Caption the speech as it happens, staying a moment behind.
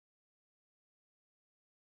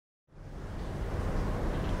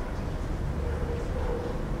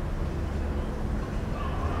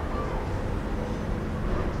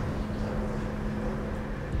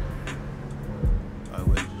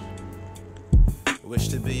Wish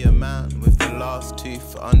to be a man with the last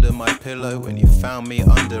tooth under my pillow. When you found me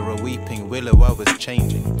under a weeping willow, I was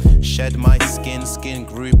changing. Shed my skin, skin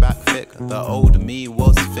grew back thick. The old me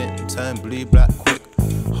was thin, turned blue-black quick.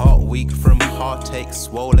 Heart weak from heartache,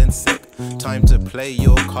 swollen sick. Time to play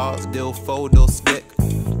your cards, deal, fold or stick.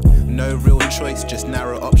 No real choice, just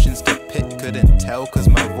narrow options to pick. Couldn't tell cause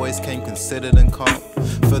my voice came considered and calm.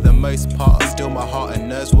 For the most part, still my heart and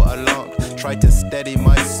nerves were alarmed. Tried to steady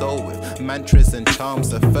my soul with mantras and charms.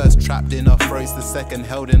 The first trapped in our throats, the second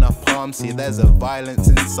held in our palms. See, there's a violence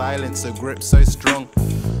in silence, a grip so strong.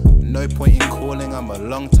 No point in calling, I'm a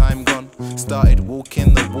long time gone. Started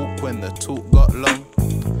walking the walk when the talk got long.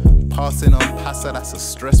 Passing on passa, that's a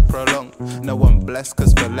stress prolonged. No one blessed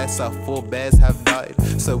cause for less our forebears have died.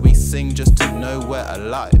 So we sing just to know we're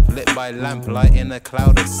alive. Lit by lamplight in a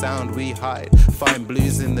cloud of sound we hide. Find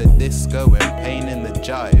blues in the disco and pain in the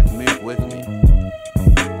jive. Move with me.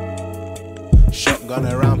 Shotgun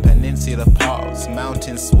around Peninsula Parks.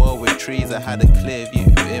 Mountains swirl with trees, I had a clear view.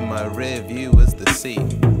 In my rear view was the sea.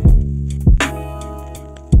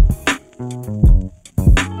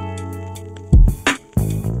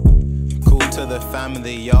 The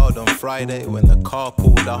family yard on Friday. When the car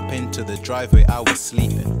pulled up into the driveway, I was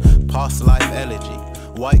sleeping. Past life elegy,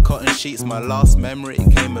 white cotton sheets, my last memory.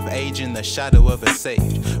 Came of age in the shadow of a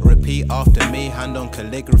sage. Repeat after me, hand on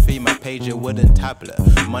calligraphy, my page a wooden tablet.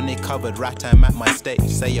 Money covered rattan at my stage.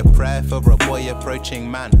 Say a prayer for a boy approaching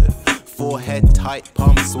manhood. Forehead tight,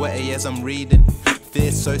 palms sweaty as I'm reading.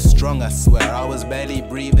 Fear so strong, I swear I was barely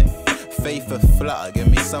breathing. Faith a flutter,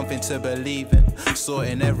 give me something to believe in.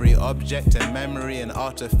 Sorting every object and memory and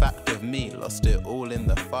artifact of me. Lost it all in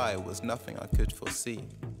the fire, was nothing I could foresee.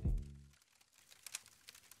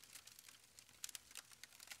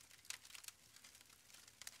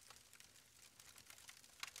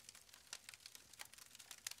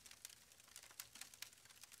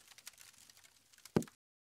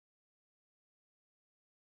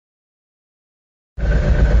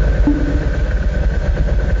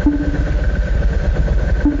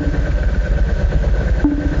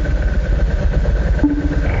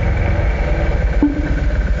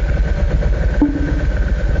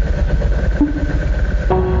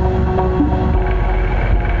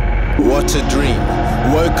 What a dream.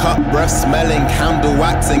 Woke up, breath smelling candle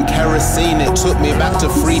wax and kerosene. It took me back to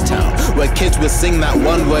Freetown, where kids would sing that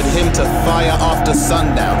one word hymn to fire after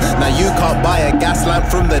sundown. Now you can't buy a gas lamp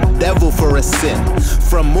from the devil for a sin,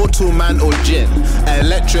 from mortal man or jinn.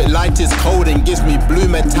 Electric light is cold and gives me blue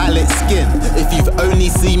metallic skin. If you've only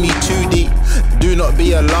seen me 2D, do not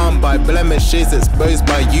be alarmed by blemishes exposed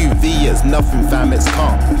by UV. It's nothing fam, it's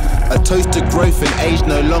calm. A toast to growth and age,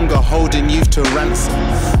 no longer holding youth to ransom.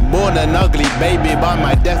 Born an ugly baby, by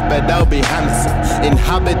my deathbed I'll be handsome.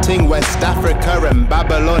 Inhabiting West Africa and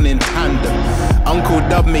Babylon in tandem. Uncle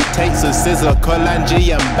dubbed me takes a scissor,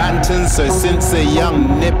 Kolanji and Banton. So since a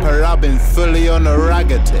young nipper I've been fully on a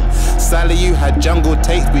ragga tip. Sally, you had jungle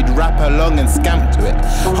takes, we'd rap along and scamp to it.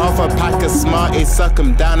 Half a pack of Smarties, suck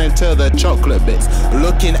 'em down into the chocolate bits.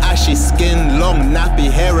 Looking ashy skin, long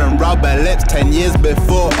nappy hair and rubber lips. 10 years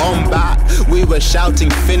before on back, we were shouting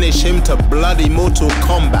finish him to bloody Mortal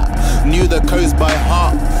Kombat. Knew the codes by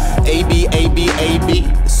heart, A, B, A, B, A,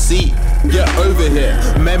 B, C. Get over here.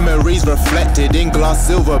 Memories reflected in glass,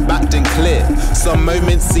 silver backed and clear. Some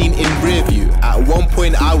moments seen in rear view. At one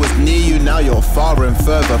point I was near you, now you're far and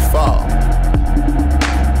further far.